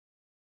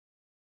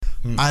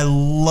I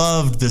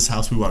loved this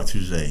house we walked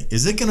through today.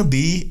 Is it going to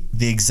be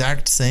the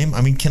exact same? I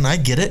mean, can I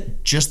get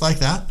it just like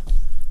that?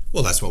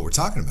 Well, that's what we're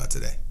talking about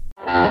today.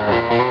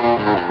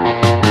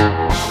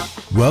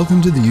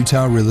 Welcome to the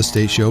Utah Real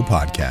Estate Show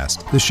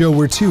podcast, the show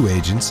where two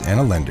agents and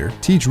a lender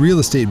teach real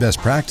estate best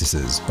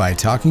practices by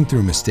talking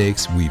through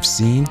mistakes we've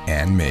seen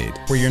and made.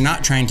 Where you're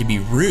not trying to be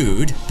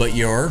rude, but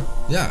you're...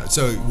 Yeah,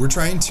 so we're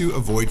trying to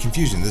avoid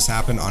confusion. This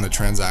happened on a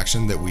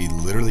transaction that we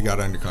literally got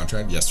under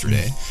contract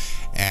yesterday.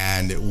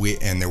 And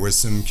there was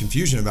some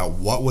confusion about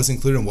what was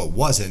included and what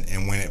wasn't.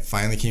 And when it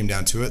finally came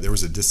down to it, there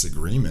was a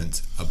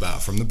disagreement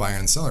from the buyer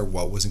and seller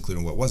what was included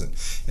and what wasn't.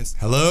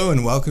 Hello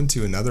and welcome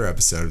to another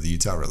episode of the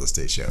Utah Real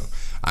Estate Show.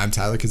 I'm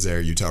Tyler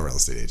Kazare, Utah Real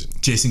Estate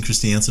Agent. Jason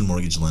Christiansen,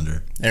 Mortgage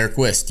Lender. Eric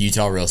Wist,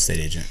 Utah Real Estate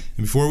Agent.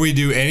 And before we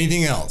do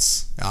anything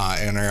else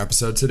in our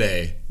episode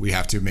today, we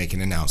have to make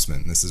an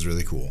announcement. This is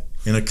really cool.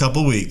 In a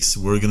couple weeks,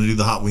 we're going to do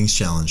the Hot Wings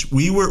Challenge.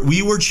 We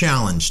were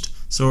challenged,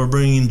 so we're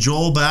bringing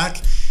Joel back.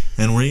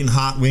 And we're eating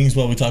hot wings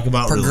while we talk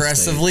about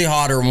progressively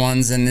hotter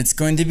ones, and it's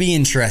going to be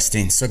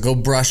interesting. So go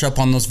brush up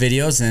on those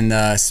videos and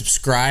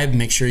subscribe.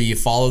 Make sure you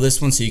follow this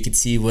one so you can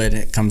see when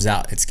it comes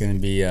out. It's going to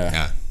be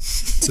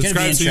it's going to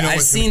be interesting.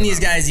 I've seen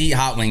these guys eat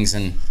hot wings,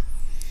 and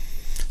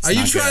are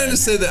you trying to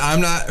say that I'm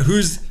not?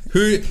 Who?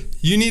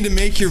 You need to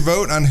make your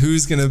vote on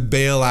who's going to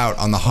bail out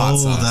on the hot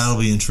sauce. Oh,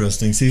 that'll be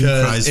interesting. See who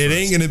cries It first.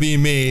 ain't going to be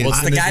me. Well,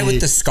 it's the guy with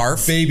the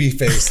scarf, baby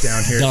face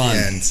down here Done. at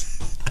the end.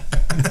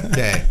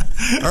 Okay.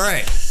 All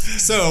right.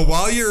 So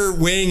while you're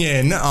weighing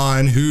in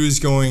on who's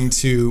going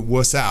to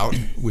wuss out,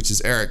 which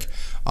is Eric,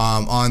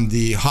 on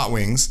the hot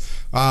wings,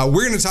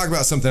 we're going to talk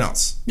about something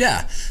else.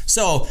 Yeah.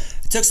 So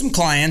I took some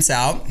clients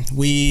out.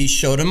 We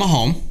showed them a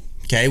home.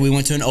 Okay. We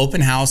went to an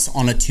open house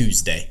on a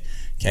Tuesday.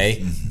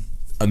 Okay. Mm-hmm.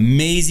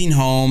 Amazing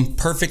home,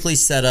 perfectly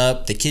set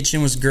up. The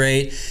kitchen was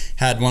great.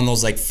 Had one of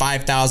those like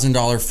 $5,000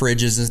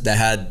 fridges that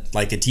had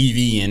like a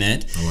TV in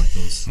it. I like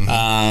those.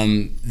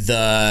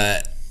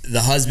 Mm-hmm.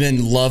 The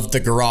husband loved the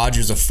garage. It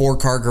was a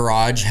 4-car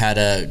garage. Had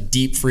a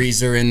deep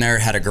freezer in there.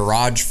 Had a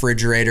garage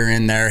refrigerator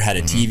in there. Had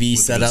a TV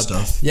set up.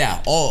 Stuff.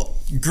 Yeah. Oh,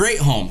 great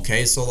home.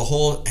 Okay, so the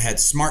whole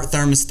had smart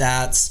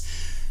thermostats,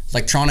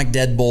 electronic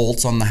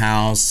deadbolts on the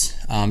house.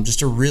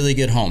 Just a really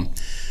good home.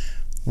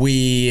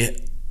 We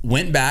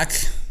went back,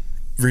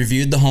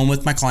 reviewed the home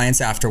with my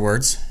clients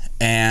afterwards,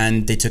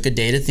 and they took a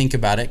day to think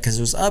about it because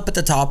it was up at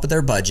the top of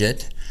their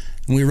budget.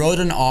 And we wrote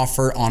an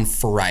offer on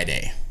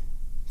Friday.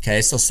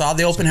 Okay, so saw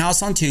the open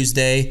house on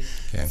Tuesday,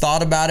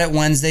 thought about it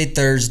Wednesday,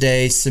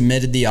 Thursday,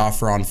 submitted the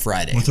offer on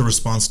Friday. With a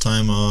response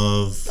time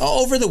of?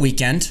 Over the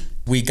weekend.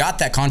 We got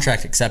that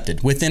contract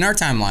accepted within our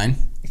timeline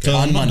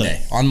on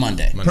Monday. On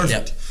Monday. Perfect.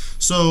 Yep.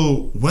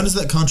 So when does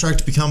that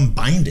contract become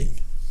binding?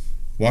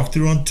 Walk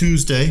through on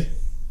Tuesday,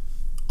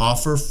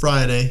 offer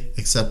Friday,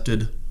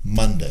 accepted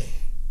Monday.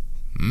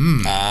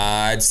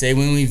 I'd say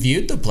when we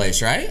viewed the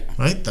place, right?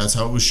 Right, that's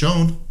how it was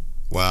shown.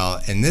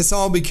 Well, and this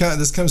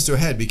comes to a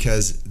head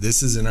because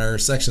this is in our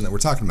section that we're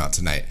talking about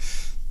tonight.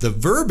 The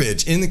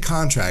verbiage in the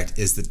contract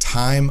is the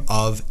time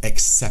of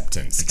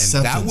acceptance.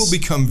 And that will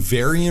become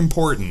very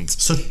important.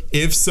 So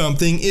if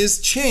something is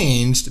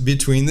changed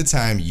between the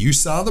time you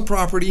saw the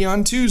property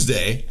on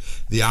Tuesday,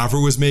 the offer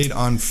was made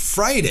on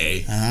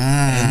Friday,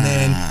 and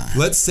then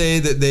let's say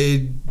that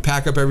they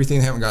pack up everything,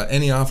 they haven't got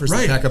any offers,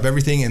 They pack up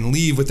everything and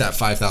leave with that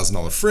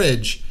 $5,000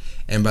 fridge.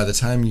 And by the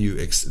time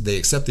they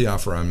accept the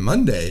offer on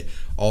Monday,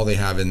 all they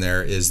have in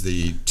there is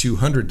the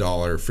 $200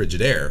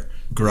 Frigidaire.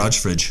 Garage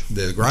fridge.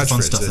 The garage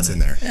fridge that's in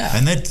there. Yeah.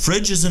 And that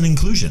fridge is an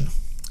inclusion.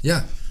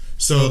 Yeah.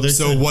 So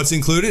what's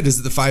included? Is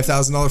it the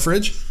 $5,000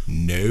 fridge?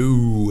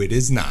 No, it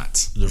is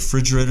not. The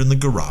refrigerator in the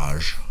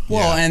garage.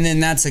 Well, and then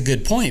that's a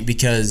good point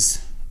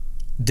because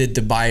did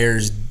the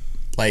buyers...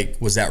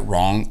 was that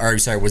wrong? Or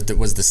sorry, was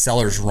the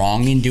sellers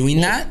wrong in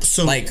doing that?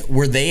 So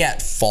were they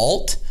at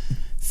fault?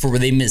 Were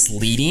they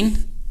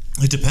misleading?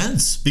 It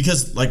depends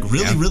because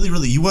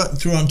really, you went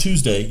through on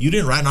Tuesday. You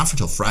didn't write an offer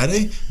until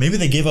Friday. Maybe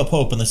they gave up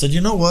hope and they said, you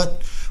know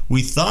what?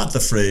 We thought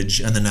the fridge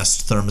and the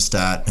Nest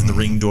thermostat and the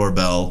Ring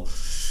doorbell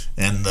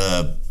and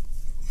the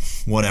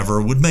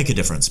whatever would make a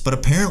difference, but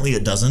apparently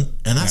it doesn't.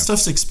 And that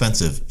stuff's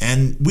expensive,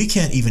 and we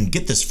can't even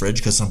get this fridge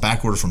because I'm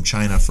back ordered from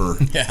China for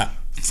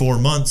 4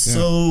 months. Yeah.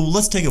 So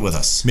let's take it with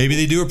us. Maybe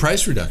they do a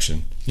price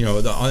reduction.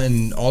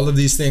 And all of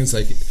these things,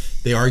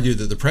 they argue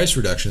that the price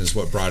reduction is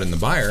what brought in the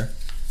buyer,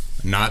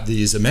 not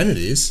these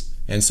amenities.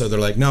 And so they're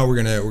like, no, we're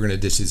gonna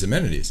ditch these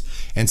amenities.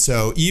 And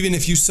so even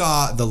if you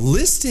saw the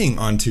listing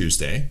on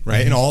Tuesday,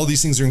 right, and all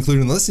these things are included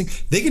in the listing,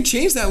 they can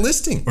change that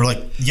listing. Or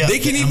they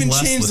can even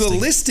change the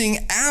listing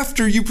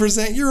after you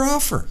present your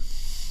offer.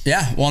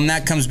 Yeah, well, and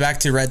that comes back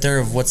to right there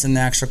of what's in the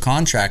actual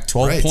contract,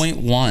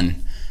 12.1,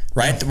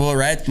 right?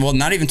 Yeah. Well,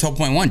 not even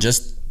 12.1,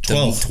 just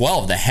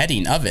 12, the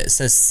heading of it. It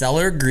says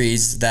seller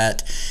agrees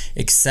that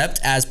except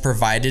as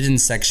provided in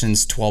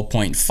sections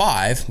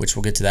 12.5, which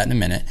we'll get to that in a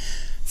minute,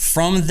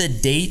 from the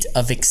date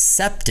of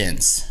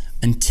acceptance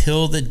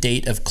until the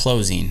date of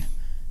closing,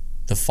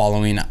 the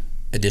following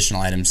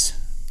additional items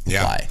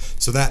apply.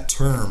 So that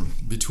term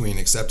between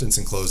acceptance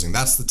and closing,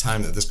 that's the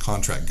time that this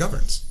contract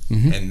governs.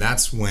 And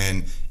that's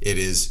when it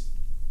is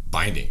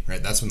binding,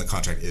 right? That's when the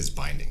contract is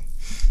binding.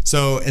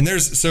 So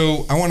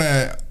I want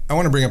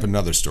to bring up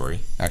another story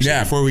actually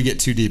before we get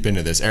too deep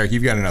into this. Eric,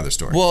 you've got another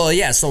story. Well,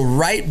 yeah, so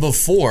right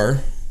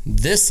before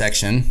this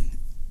section,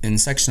 in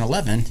section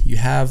 11, you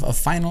have a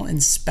final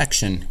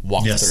inspection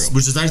walkthrough. Yes,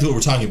 which is actually what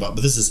we're talking about.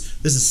 But this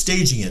is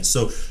staging it.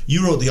 So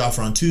you wrote the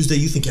offer on Tuesday.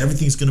 You think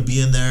everything's going to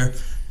be in there.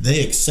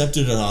 They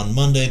accepted it on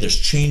Monday. There's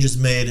changes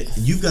made.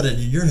 You've got it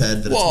in your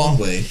head that it's one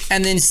way.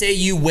 And then say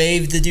you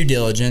waive the due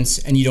diligence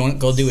and you don't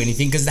go do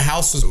anything because the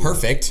house was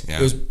perfect. Yeah.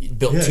 It was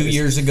built 2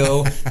 years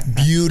ago.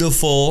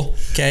 Beautiful.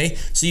 Okay.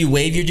 So you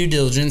waive your due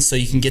diligence so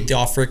you can get the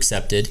offer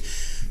accepted.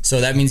 So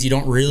that means you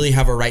don't really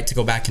have a right to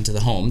go back into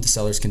the home. The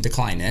sellers can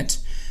decline it.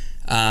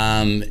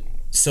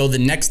 So the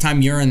next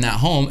time you're in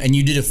that home and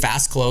you did a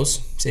fast close,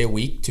 say a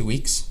week, 2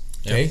 weeks.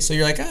 Okay. Yep. So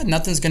you're like,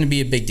 nothing's going to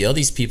be a big deal.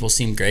 These people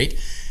seem great.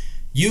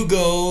 You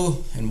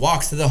go and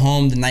walk to the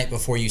home the night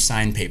before you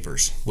sign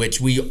papers,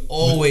 which we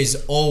always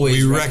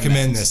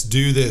recommend this.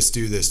 Do this.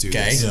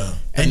 Okay. Yeah.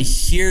 And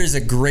here's a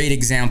great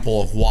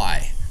example of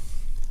why.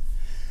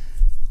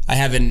 I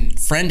have a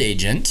friend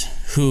agent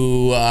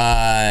who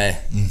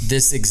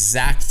this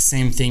exact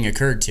same thing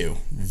occurred to.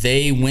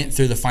 They went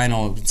through the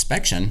final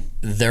inspection.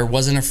 There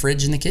wasn't a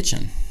fridge in the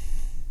kitchen.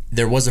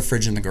 There was a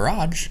fridge in the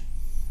garage,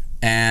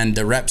 and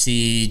the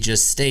REPC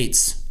just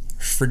states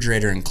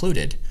refrigerator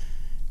included.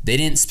 They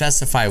didn't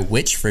specify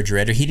which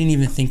refrigerator. He didn't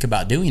even think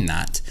about doing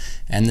that.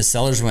 And the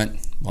sellers went,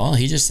 well,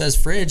 he just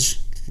says fridge.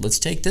 Let's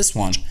take this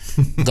one.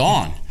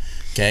 Gone.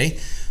 Okay.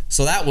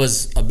 So that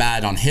was a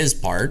bad on his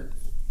part.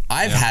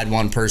 I've had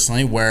one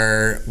personally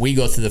where we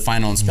go through the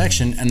final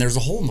inspection and there's a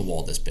hole in the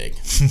wall this big.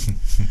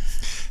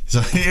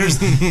 So here's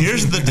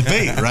the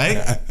debate,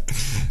 right?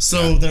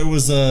 So there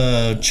was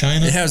a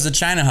China. It was a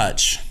China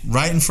hutch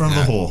right in front of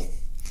the hole.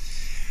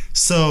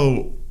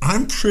 So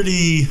I'm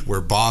pretty where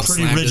Bob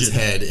slammed his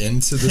head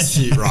into the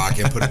sheetrock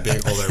and put a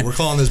big hole there. We're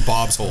calling this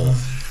Bob's hole.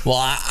 Well,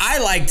 I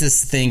like to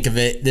think of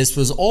it. This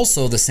was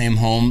also the same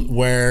home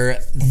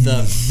where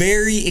the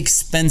very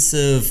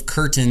expensive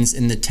curtains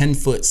in the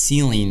 10-foot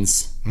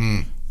ceilings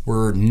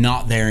were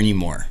not there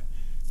anymore,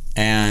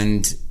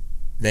 and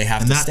they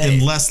have to stay.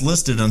 Unless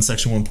listed on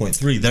section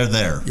 1.3, they're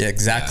there. Yeah,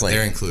 exactly. Yeah,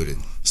 they're included.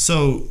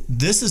 So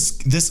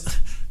this.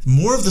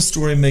 More of the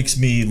story makes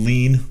me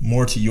lean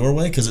more to your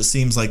way because it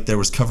seems like there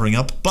was covering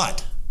up.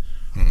 But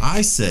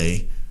I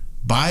say,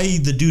 by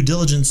the due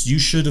diligence, you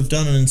should have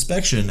done an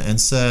inspection and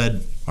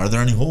said, are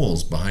there any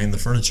holes behind the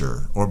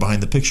furniture or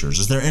behind the pictures?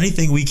 Is there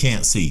anything we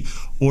can't see?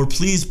 Or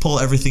please pull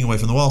everything away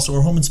from the wall so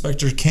our home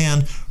inspector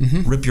can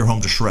rip your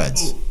home to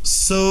shreds.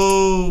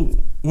 So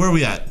where are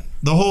we at?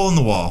 The hole in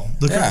the wall.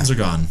 The curtains are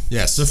gone.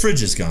 Yes. The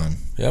fridge is gone.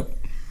 Yep.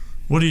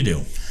 What do you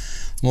do?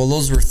 Well,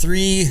 those were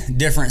 3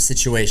 different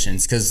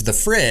situations because the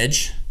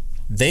fridge,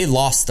 they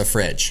lost the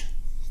fridge.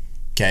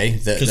 Okay,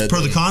 because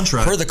per the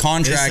contract,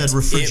 it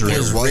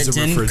was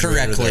written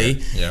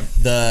correctly. Yeah.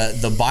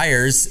 The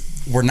buyers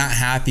were not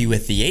happy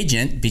with the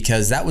agent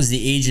because that was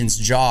the agent's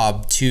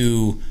job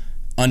to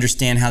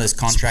understand how this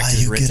contract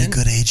is written. Get a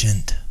good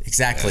agent.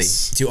 Exactly.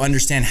 Yes. To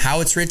understand how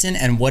it's written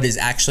and what is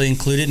actually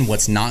included and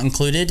what's not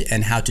included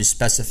and how to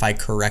specify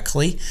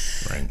correctly.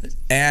 Right.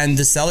 And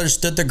the sellers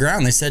stood their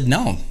ground. They said,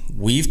 no,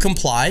 we've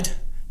complied.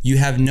 You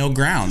have no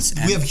grounds.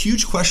 We have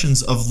huge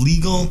questions of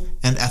legal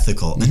and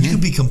ethical. And you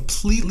can be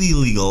completely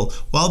legal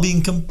while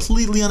being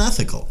completely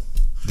unethical.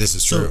 This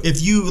is true. So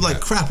if you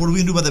crap, what are we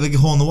going to do about that big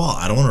hole in the wall?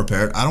 I don't want to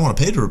repair it. I don't want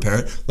to pay to repair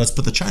it. Let's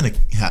put the China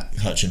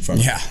hutch in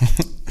front of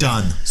it.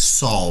 Done.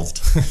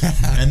 Solved.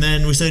 And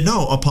then we say,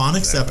 no, upon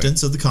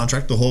acceptance of the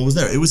contract, the hole was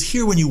there. It was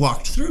here when you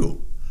walked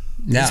through.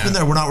 Yeah. It's been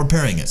there. We're not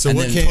repairing it. So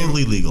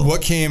totally legal.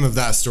 What came of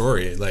that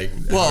story?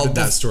 How did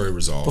that story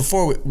resolve?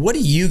 What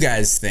do you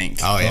guys think?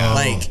 Oh,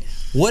 yeah.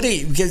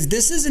 Because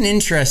this is an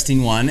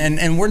interesting one,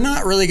 and we're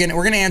not really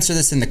we're gonna answer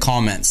this in the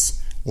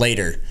comments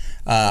later.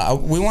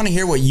 We want to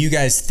hear what you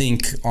guys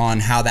think on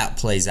how that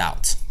plays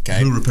out.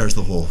 Okay. Who repairs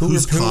the hole?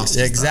 Whose cost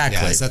is exactly?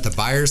 That? Yeah, is that the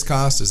buyer's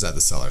cost? Or is that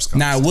the seller's cost?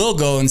 Now I will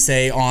go and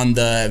say on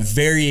the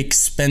very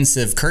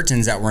expensive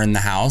curtains that were in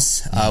the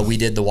house, we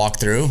did the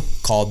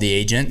walkthrough, called the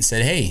agent,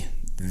 said, "Hey,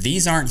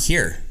 these aren't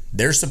here.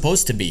 They're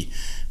supposed to be."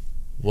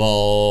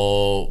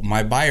 Well,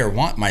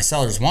 my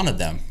sellers wanted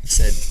them. I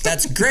said,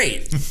 that's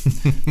great.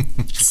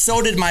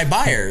 So did my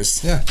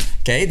buyers. Yeah.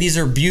 Okay. These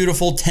are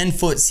beautiful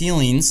 10-foot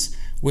ceilings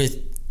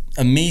with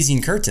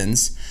amazing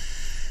curtains.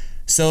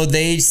 So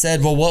they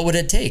said, well, what would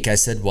it take? I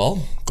said,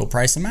 well, go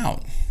price them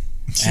out.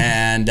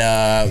 And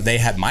they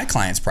had my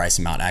clients price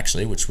them out,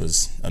 actually, which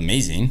was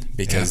amazing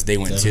because they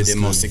went to the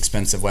most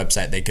expensive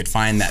website they could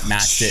find that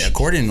matched it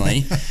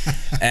accordingly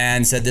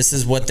and said this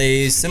is what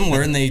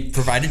similar, and they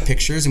provided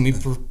pictures and we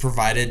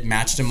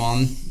matched them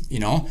on,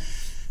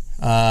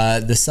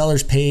 the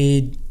sellers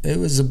paid, it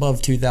was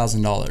above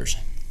 $2,000.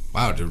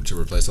 Wow, to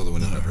replace all the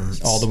window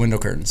curtains. All the window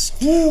curtains.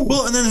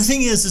 Well, and then the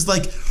thing is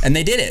like... And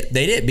they did it.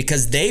 They did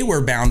because they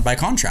were bound by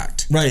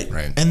contract. Right.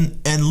 Right.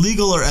 And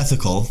legal or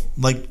ethical,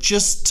 like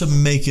just to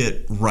make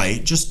it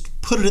right,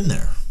 just put it in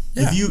there.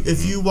 Yeah.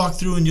 If you walk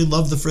through and you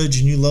love the fridge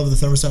and you love the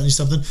thermostat and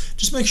something,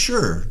 just make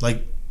sure,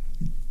 like,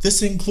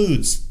 this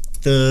includes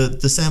the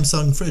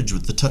Samsung fridge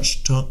with the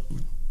touch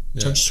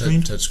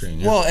screen. Touch screen,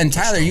 yeah. Well, and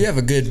Tyler,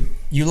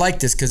 you like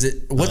this because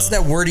what's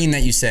that wording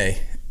that you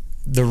say?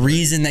 The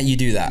reason that you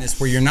do that is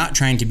where you're not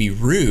trying to be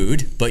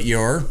rude, but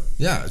you're...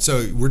 Yeah,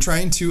 so we're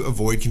trying to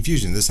avoid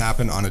confusion. This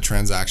happened on a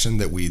transaction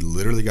that we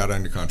literally got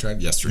under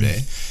contract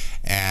yesterday.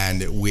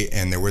 And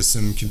there was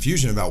some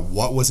confusion about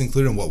what was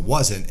included and what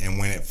wasn't. And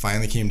when it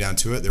finally came down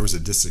to it, there was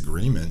a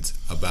disagreement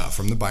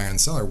from the buyer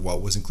and seller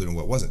what was included and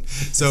what wasn't.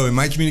 So in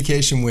my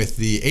communication with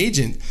the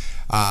agent,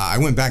 I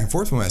went back and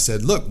forth with him. I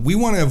said, look, we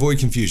want to avoid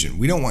confusion.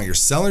 We don't want your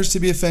sellers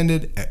to be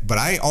offended, but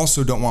I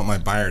also don't want my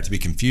buyer to be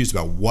confused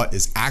about what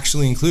is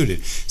actually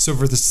included. So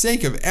for the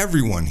sake of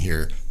everyone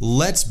here,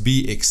 let's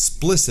be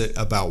explicit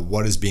about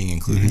what is being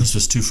included. This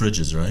was 2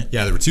 fridges, right?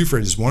 Yeah, there were 2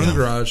 fridges, one in the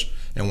garage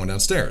and one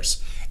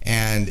downstairs.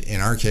 And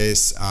in our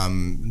case,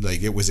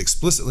 it was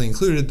explicitly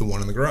included, the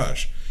one in the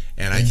garage.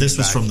 And this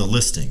was from the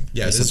listing.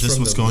 Yeah, this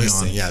was going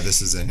on. Yeah,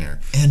 this is in here.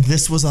 And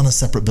this was on a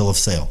separate bill of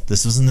sale.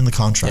 This wasn't in the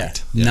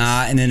contract. Yeah,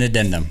 not in an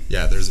addendum.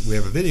 Yeah, we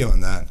have a video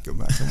on that. Go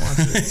back and watch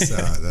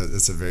it.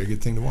 It's a very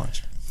good thing to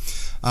watch.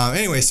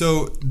 Anyway,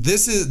 so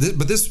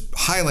this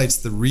highlights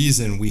the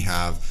reason we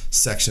have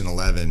Section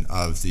 11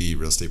 of the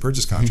real estate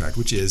purchase contract,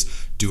 which is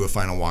do a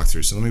final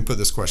walkthrough. So let me put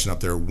this question up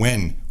there.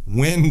 When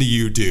do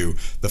you do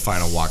the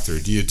final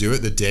walkthrough? Do you do it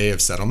the day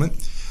of settlement?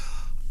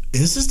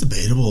 This is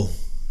debatable.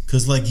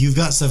 Because, like, you've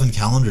got 7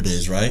 calendar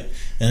days, right?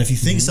 And if you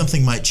think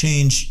something might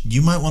change,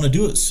 you might want to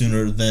do it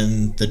sooner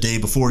than the day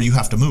before you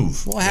have to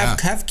move. Well,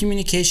 have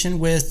communication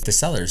with the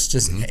sellers.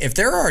 Just if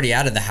they're already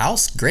out of the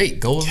house, great.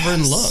 Go over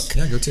and look.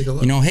 Yeah, go take a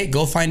look. Hey,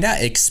 go find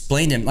out.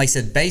 Explain to them. Like I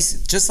said,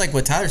 just like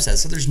what Tyler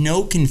says. So there's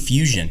no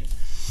confusion.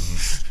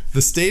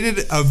 The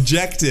stated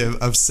objective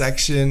of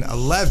Section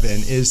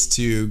 11 is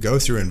to go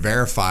through and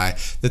verify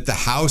that the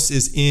house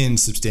is in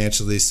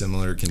substantially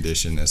similar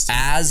condition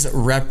as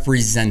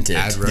represented.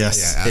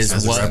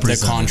 Is what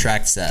the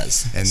contract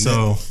says. And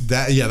so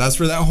that's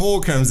where that hole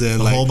comes in.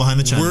 The hole behind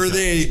the china. Were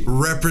they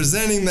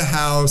representing the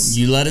house?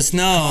 You let us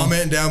know.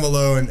 Comment down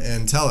below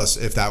and tell us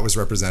if that was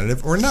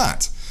representative or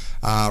not.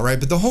 Right,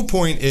 but the whole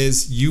point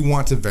is you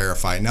want to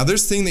verify. Now,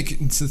 there's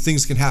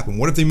things can happen.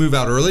 What if they move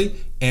out early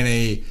and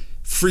a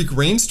freak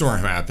rainstorm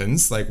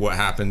happens, like what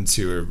happened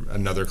to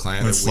another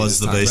client that floods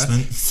the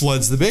basement?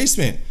 Floods the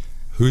basement.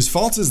 Whose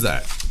fault is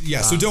that?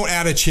 Yeah, so don't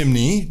add a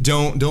chimney.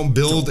 Don't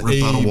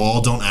rip out a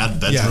wall. Don't add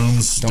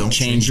bedrooms. Don't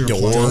change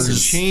doors. Don't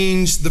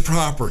change the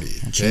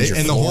property. Okay?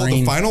 And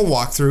the final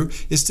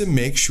walkthrough is to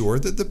make sure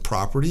that the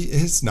property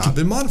has not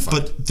been modified.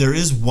 But there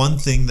is one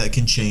thing that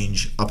can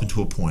change up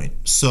until a point.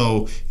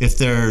 So if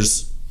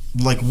there's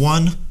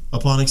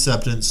upon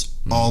acceptance,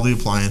 all the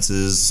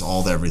appliances,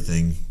 all the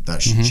everything,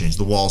 that should change.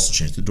 The walls should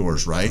change, the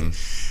doors, right?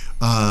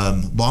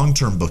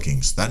 Long-term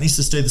bookings, that needs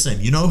to stay the same.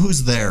 You know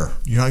who's there.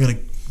 You're not going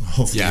to,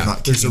 hopefully you're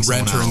not kicking there's a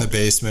renter out in the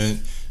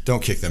basement.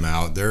 Don't kick them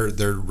out.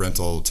 Their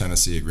rental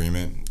tenancy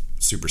agreement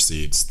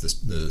supersedes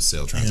the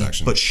sale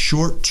transaction. But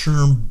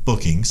short-term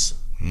bookings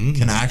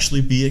can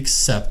actually be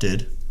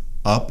accepted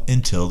up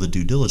until the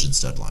due diligence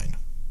deadline.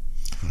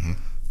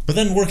 But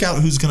then work out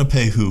who's going to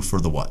pay who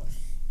for the what.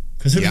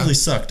 Because it really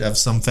sucked to have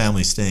some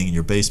family staying in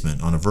your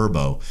basement on a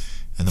Verbo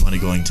and the money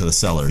going to the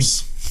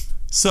sellers.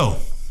 So,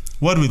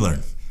 what did we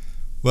learn?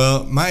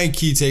 Well, my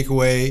key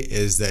takeaway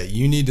is that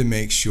you need to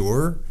make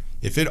sure,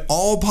 if at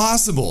all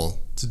possible,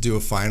 to do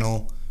a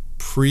final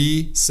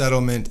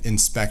pre-settlement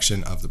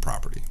inspection of the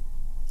property.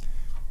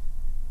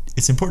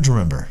 It's important to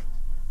remember,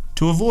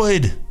 to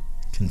avoid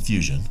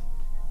confusion,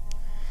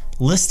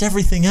 list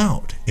everything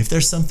out. If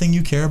there's something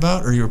you care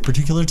about or you're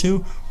particular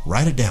to,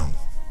 write it down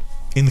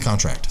in the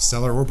contract.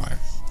 Seller or buyer.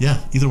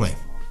 Yeah, either way.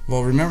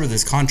 Well, remember,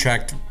 this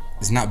contract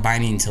is not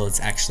binding until it's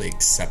actually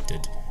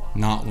accepted,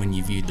 not when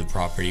you viewed the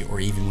property or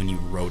even when you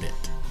wrote it.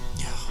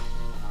 Yeah.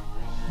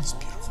 It's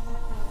beautiful.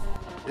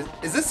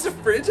 Is this the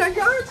fridge I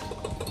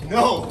got?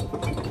 No,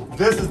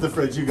 this is the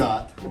fridge you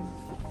got.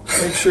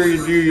 Make sure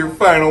you do your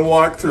final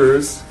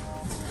walkthroughs.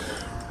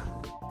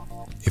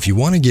 If you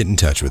want to get in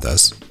touch with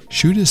us,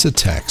 shoot us a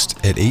text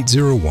at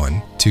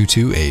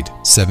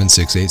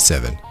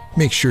 801-228-7687.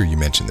 Make sure you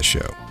mention the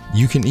show.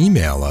 You can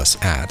email us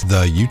at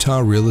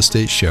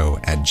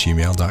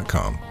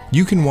theutahrealestateshow@gmail.com.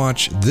 You can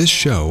watch this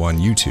show on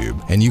YouTube,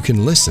 and you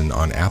can listen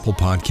on Apple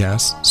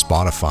Podcasts,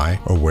 Spotify,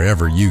 or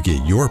wherever you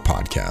get your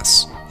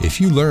podcasts. If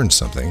you learned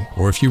something,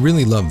 or if you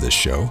really love this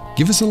show,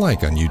 give us a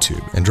like on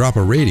YouTube and drop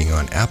a rating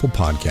on Apple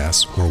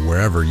Podcasts or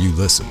wherever you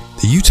listen.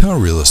 The Utah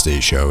Real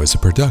Estate Show is a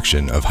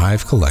production of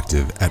Hive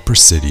Collective at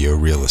Presidio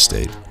Real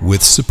Estate,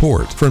 with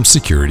support from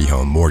Security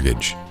Home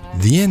Mortgage.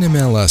 The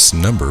NMLS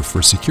number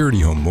for Security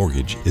Home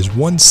Mortgage is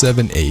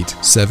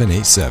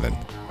 178787.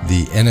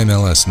 The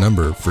NMLS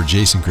number for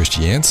Jason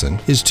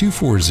Christiansen is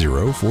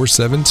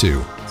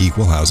 240472,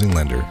 Equal Housing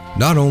Lender.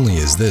 Not only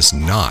is this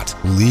not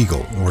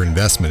legal or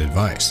investment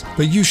advice,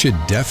 but you should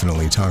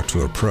definitely talk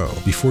to a pro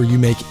before you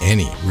make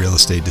any real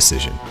estate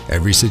decision.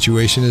 Every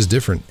situation is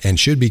different and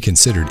should be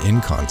considered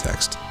in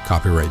context.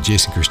 Copyright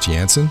Jason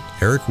Christiansen,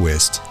 Eric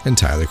Wist, and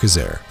Tyler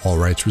Kazare. All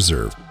rights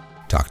reserved.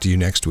 Talk to you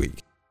next week.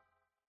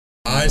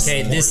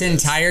 Okay, this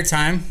entire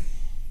time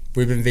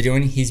we've been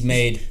videoing, he's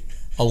made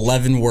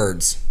 11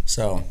 words.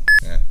 So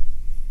yeah.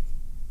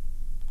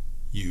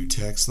 You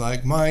text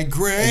like my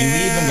grandma. You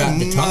even got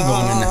the tongue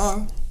going in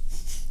there.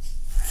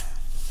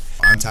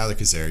 I'm Tyler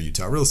Kazare,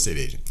 Utah real estate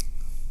agent.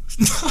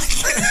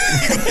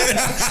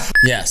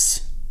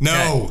 Yes.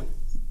 No. Okay.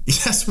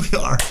 Yes, we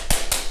are.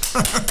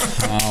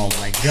 Oh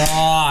my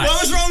God.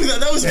 What was wrong with that?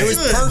 That was good.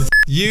 Perfect.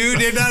 You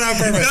did not have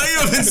purpose. Now you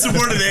have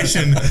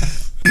insubordination.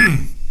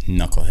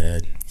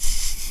 Knucklehead.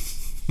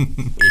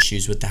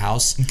 Issues with the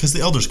house. Because the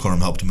elders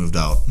quorum helped move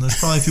out. There's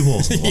probably a few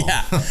holes in the wall.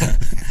 Yeah.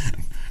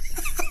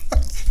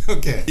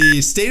 Okay.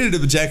 The stated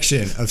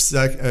objection of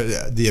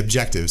the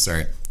objective.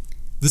 Sorry.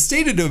 The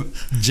stated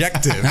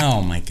objective.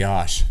 Oh my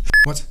gosh.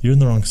 What? You're in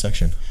the wrong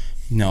section.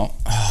 No.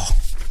 Oh,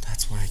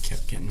 that's why I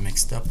kept getting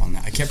mixed up on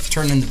that. I kept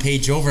turning the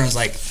page over and I was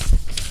like,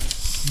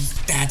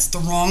 that's the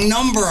wrong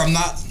number. I'm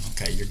not.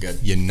 Okay, you're good.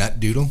 You nut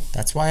doodle.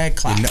 That's why I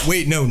clapped.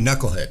 Wait, no,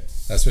 knucklehead.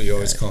 That's what you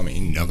always call me.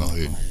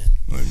 Knucklehead.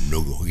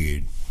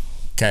 Knucklehead.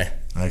 Okay.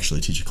 I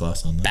actually teach a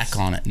class on this. Back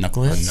on it,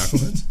 knuckleheads.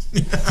 Knuckleheads?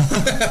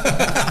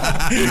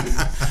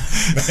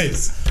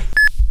 Nice.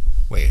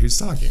 Wait, who's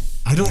talking?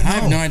 I don't know. I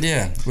have no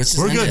idea. We're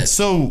good.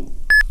 So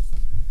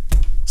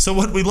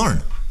what did we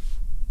learn?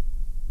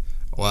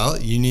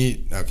 Well, you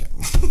need... Okay.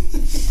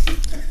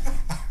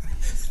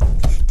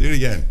 Do it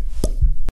again.